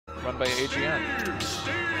run by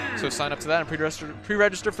AGN. So sign up to that and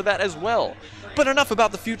pre-register for that as well. But enough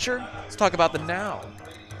about the future. Let's talk about the now.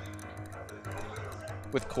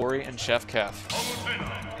 With Corey and ChefKef.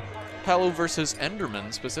 Palu versus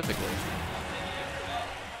Enderman specifically.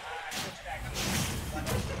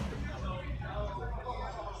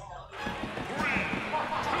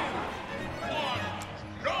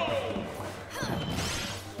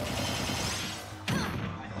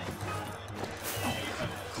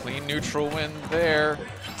 Clean neutral win there.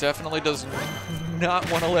 Definitely does not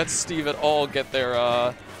want to let Steve at all get their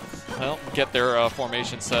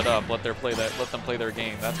formation set up. Let them play their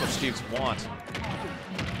game. That's what Steve's want.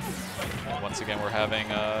 And once again, we're having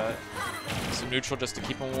some neutral just to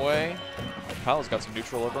keep him away. Palu's got some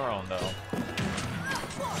neutral of her own though.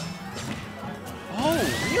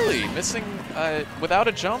 Oh, really? Missing without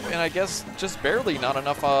a jump, and I guess just barely. Not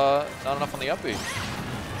enough on the up B.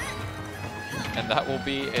 And that will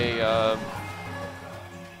be a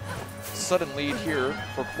sudden lead here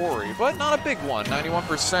for Corey, but not a big one.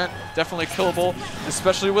 91%, definitely killable,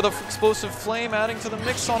 especially with an explosive flame adding to the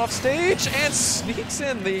mix on off stage, and sneaks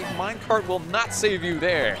in. The minecart will not save you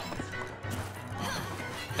there.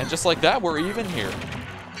 And just like that, we're even here.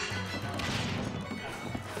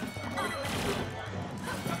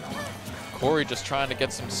 Corey just trying to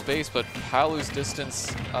get some space, but Palu's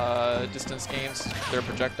distance games, their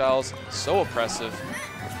projectiles, so oppressive.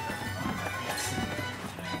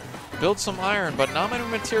 Build some iron, but not many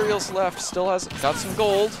materials left. Still has got some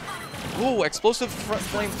gold. Ooh, explosive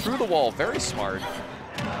flame through the wall. Very smart.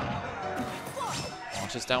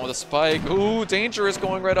 Launches down with a spike. Ooh, dangerous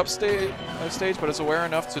going right up stage, but is aware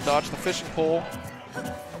enough to dodge the fishing pole.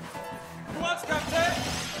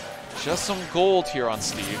 Just some gold here on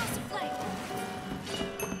Steve.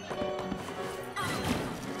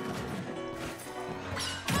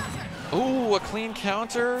 Ooh, a clean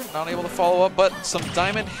counter. Not able to follow up, but some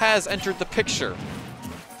diamond has entered the picture.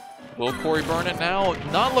 Will Corey burn it now?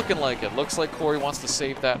 Not looking like it. Looks like Corey wants to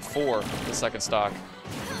save that for the second stock.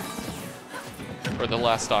 Or the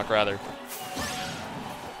last stock, rather.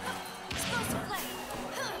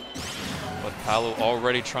 But Palu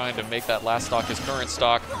already trying to make that last stock his current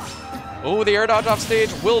stock. Ooh, the air dodge off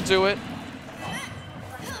stage will do it.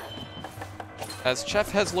 As Chef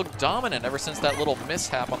has looked dominant ever since that little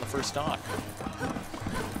mishap on the first stock.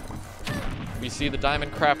 We see the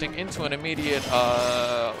diamond crafting into an immediate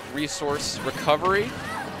resource recovery.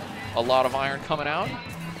 A lot of iron coming out,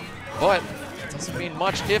 but it doesn't mean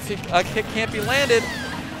much if a kick can't be landed.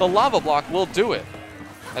 The lava block will do it,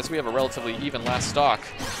 as we have a relatively even last stock.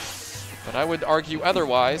 But I would argue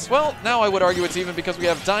otherwise. Well, now I would argue it's even because we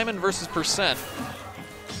have diamond versus percent.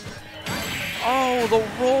 Oh, the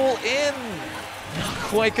roll in. Not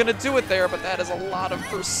quite gonna do it there, but that is a lot of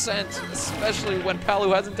percent, especially when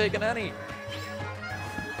Palu hasn't taken any.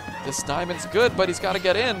 This diamond's good, but he's got to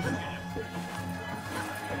get in.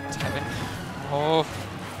 Diamond. Oh,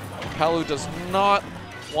 Palu does not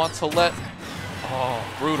want to let. Oh,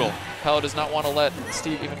 brutal. Palu does not want to let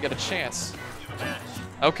Steve even get a chance.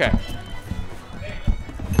 Okay.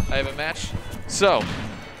 I have a match. So,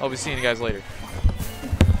 I'll be seeing you guys later.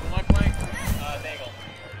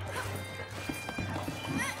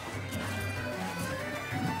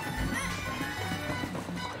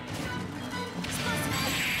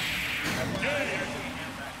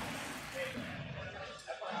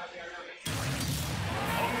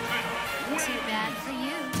 Too bad for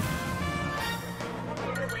you.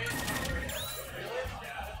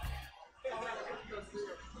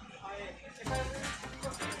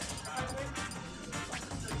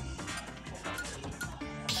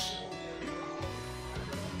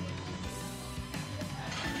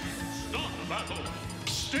 Start the battle.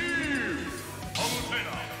 Steve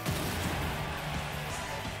Alvena.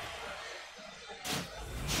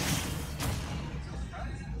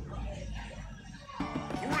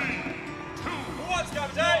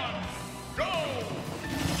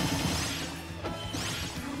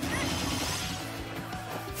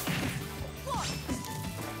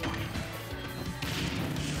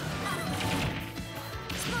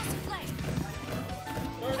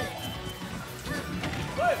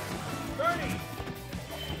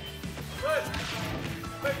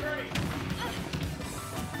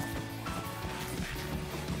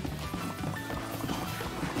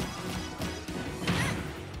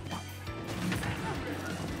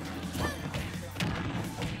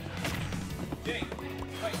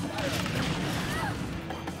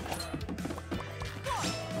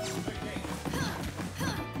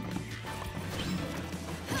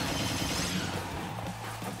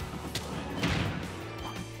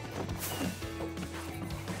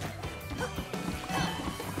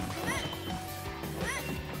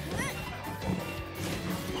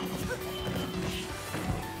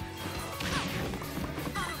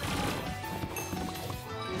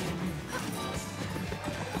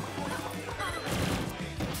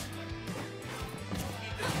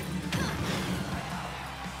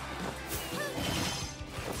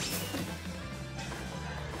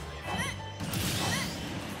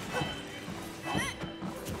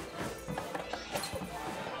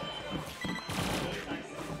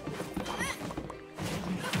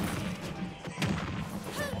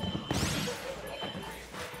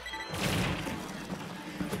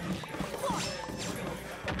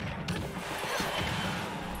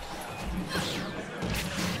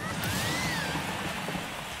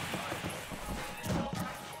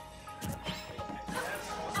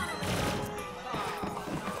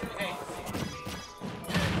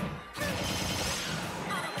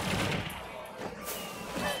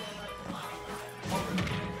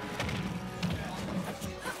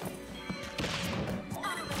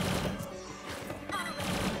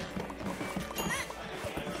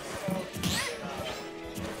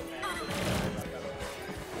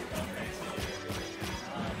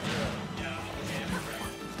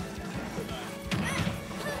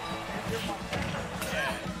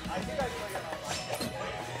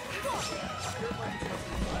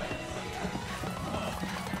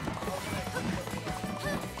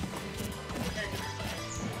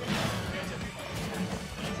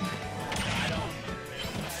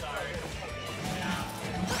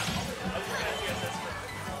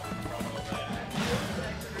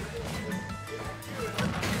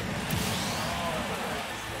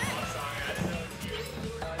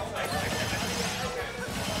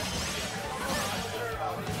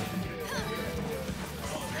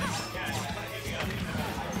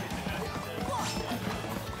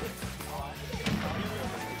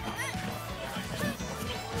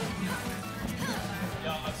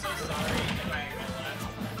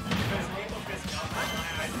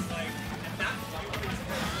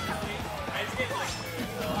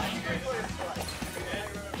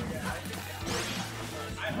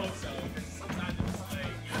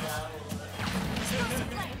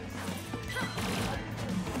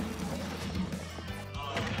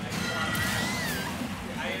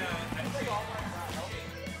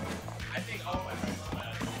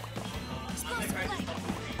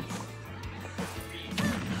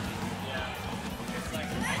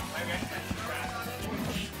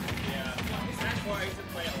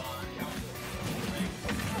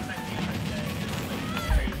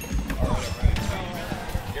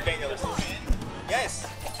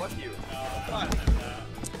 Fuck you.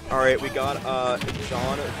 All right, we got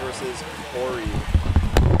John versus Corey.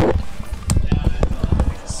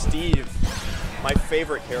 Steve, my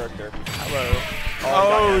favorite character. Hello.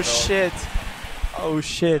 Oh, shit. Oh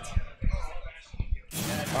shit.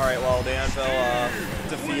 All right, well, the Anvil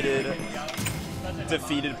defeated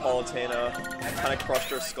Palutena, kind of crushed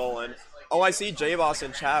her skull in. Oh, I see J-Boss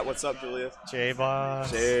in chat. What's up, Julius?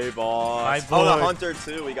 J-Boss. J-Boss. My Oh, the boy. Hunter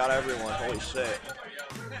too. We got everyone. Holy shit.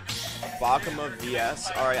 Bakuma VS.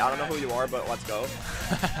 All right, I don't know who you are, but let's go.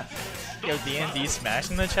 Yo, D&D Smash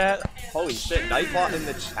in the chat. Holy shit, Nightbot in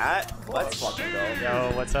the chat? Let's fucking go.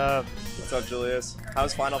 Yo, what's up? What's up, Julius?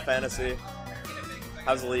 How's Final Fantasy?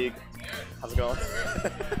 How's League? How's it going?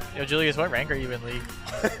 Yo, Julius, what rank are you in League?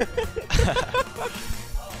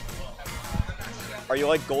 Are you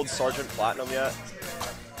like Gold Sergeant Platinum yet?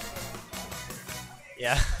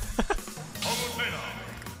 Yeah.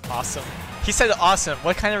 Awesome. He said awesome.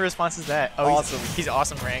 What kind of response is that? Oh, Awesome. He's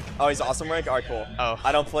awesome rank. Oh, he's awesome rank? Alright, cool. Oh.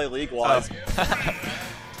 I don't play League wise.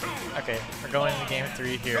 Okay, we're going into game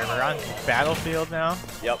 3 here. We're on Battlefield now.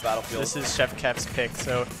 Yep, Battlefield. This is ChefKef's pick,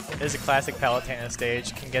 so it is a classic Palutena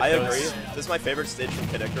stage. Can get I those agree. This is my favorite stage from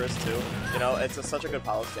Kid Icarus too. You know, it's such a good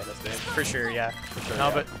Palutena stage. for sure. Yeah. sure, No,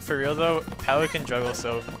 yeah. but for real though, Palu can juggle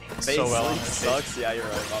so well on League this stage. sucks. Yeah, you're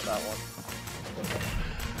right about that one.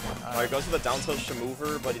 Alright, goes for the down tilt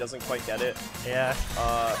Shamover, but he doesn't quite get it. Yeah.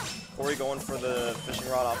 Corey going for the fishing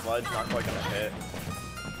rod off ledge, not quite gonna hit.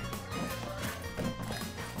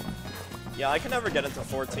 Yeah, I can never get into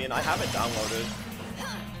 14. I have it downloaded.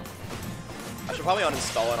 I should probably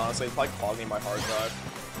uninstall it, honestly. It's probably clogging my hard drive.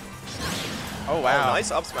 Oh wow. Oh, nice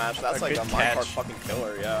up smash. That's A like good a minecart catch. fucking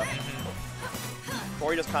killer, yeah.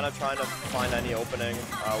 Corey just kind of trying to find any opening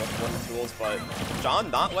with wooden tools, but John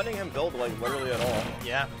not letting him build like literally at all.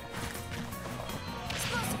 Yeah.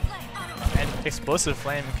 And Explosive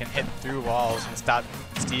Flame can hit through walls and stop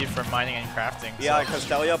Steve from mining and crafting. Yeah, so. because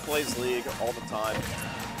Delia plays League all the time.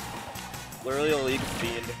 Literally a League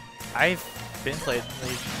fiend. I've been playing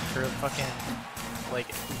League for fucking, like,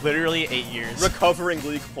 literally 8 years. Recovering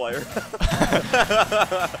League player.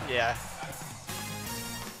 Yeah.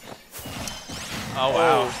 Oh,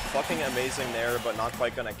 wow. Fucking amazing there, but not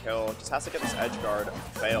quite gonna kill. Just has to get this edge guard.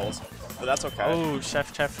 Fails. But that's okay. Oh,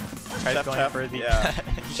 ChefKef tried going for the... Yeah.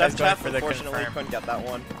 he tries going ChefKef for the unfortunately confirm. couldn't get that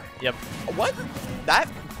one. Yep. What? That?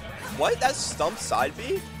 What? That stump side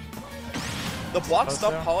B? The block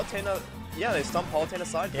Suppose stump Palutena. Yeah, they stumped Palutena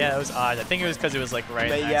side B. Yeah, that was odd. I think it was because it was, like, right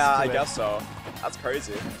next Yeah, to I it. guess so. That's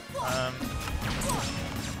crazy.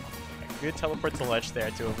 Good teleport to ledge there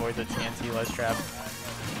to avoid the TNT ledge trap.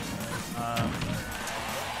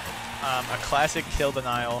 A classic kill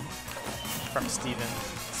denial from Steven.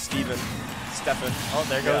 Stefan. Oh,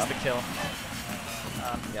 there goes the kill.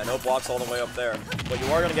 Yeah, no blocks all the way up there. But you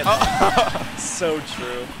are gonna get so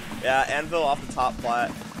true. Yeah, Anvil off the top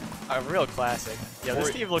plat. A real classic. Yeah, this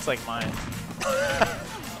Steve looks like mine.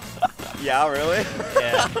 Yeah, really?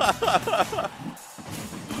 Yeah.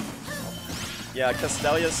 Yeah,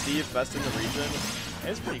 Castelia Steve, best in the region.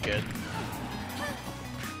 It's pretty good.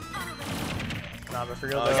 Nah, but for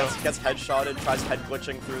real though. Gets headshotted, tries head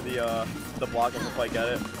glitching through the block, doesn't quite get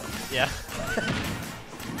it. Yeah.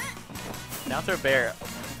 Down throw bear.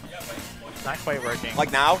 Not quite working.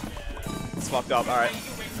 Like now? It's fucked up, alright.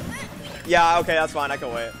 Yeah, okay, that's fine, I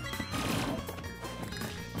can wait.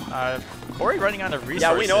 Corey running out of resources.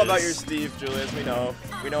 Yeah, we know about your Steve, Julius, we know.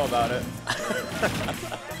 We know about it.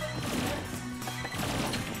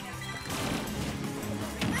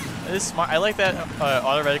 It is smart. I like that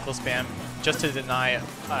auto reticle spam just to deny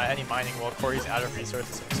any mining while Corey's out of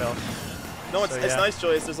resources himself. No, it's, So, it's yeah. nice,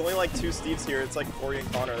 Julius. There's only like 2 Steves here. It's like Corey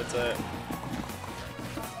and Connor, that's it.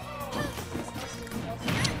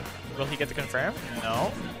 Will he get the confirm?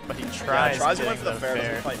 No, but he tries. Yeah, tries getting going for the fair, fair.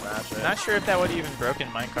 doesn't quite match it. Not sure if that would have even broken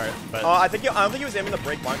minecart, but I don't think he was aiming to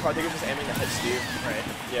break minecart. I think he was just aiming to hit Steve. right.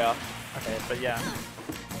 Yeah. Okay, but yeah,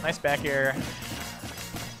 nice back air.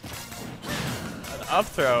 An up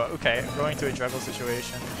throw. Okay, going to a juggle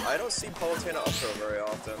situation. I don't see Palutena up throw very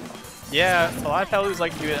often. Yeah, a lot of Palus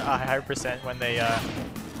like to do it a higher percent when they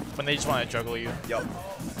just want to juggle you. Yup.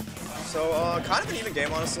 So, kind of an even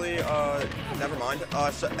game, honestly. Never mind.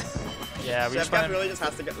 Yeah, we just ChefKef want really just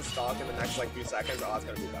has to get the stock in the next like few seconds. Oh, it's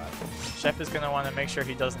gonna be bad. Chef is gonna want to make sure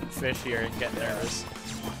he doesn't fish here and get nervous.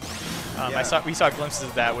 Yeah. We saw glimpses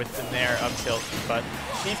of that with the Nair up tilt, but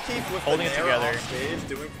ChefKef with Holding the it Nair together. off stage,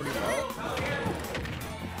 doing pretty well.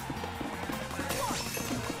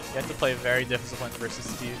 you have to play very disciplined versus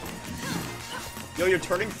Steve. Yo, you're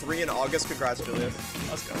turning 3 in August. Congrats, Julius.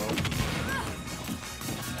 Let's go.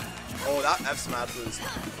 Oh, that F smash was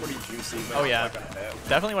pretty juicy. But Oh yeah, not quite gonna hit.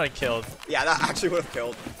 definitely would have killed. Yeah, that actually would have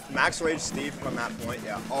killed. Max Rage Steve from that point.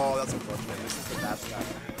 Yeah. Oh, that's unfortunate. This is the dash attack.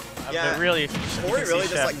 But really, Corey really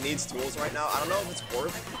just like needs tools right now. I don't know if it's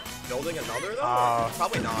worth building another though.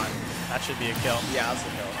 Probably not. That should be a kill. Yeah, that's a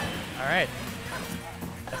kill. All right.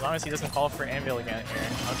 As long as he doesn't call for Anvil again here.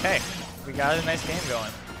 Okay, we got a nice game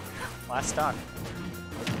going. Last stock.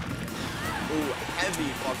 Ooh, heavy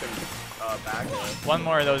fucking back air. One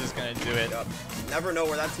more of those is gonna do it. Yep. Never know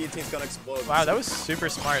where that TNT's gonna explode. Wow, that was super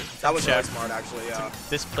smart. That was very Chef. smart actually. Yeah.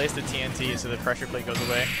 Displace the TNT so the pressure plate goes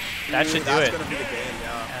away. That should do That's it. gonna be the game.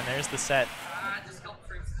 Yeah. And there's the set.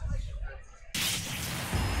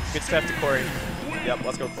 Good stuff to Corey. Yep.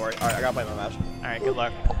 Let's go, Corey. All right, I gotta play my match. All right, good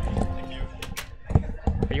luck. Thank you.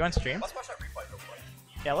 Are you on stream? Let's watch that replay real quick.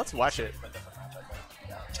 Yeah, let's watch it. A different match,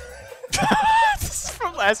 I think. This is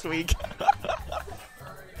from last week.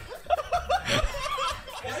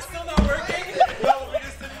 Is it still not working? No, I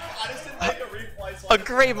just didn't make a replay. So A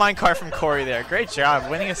great minecart from Corey there. Great job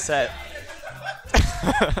winning a set.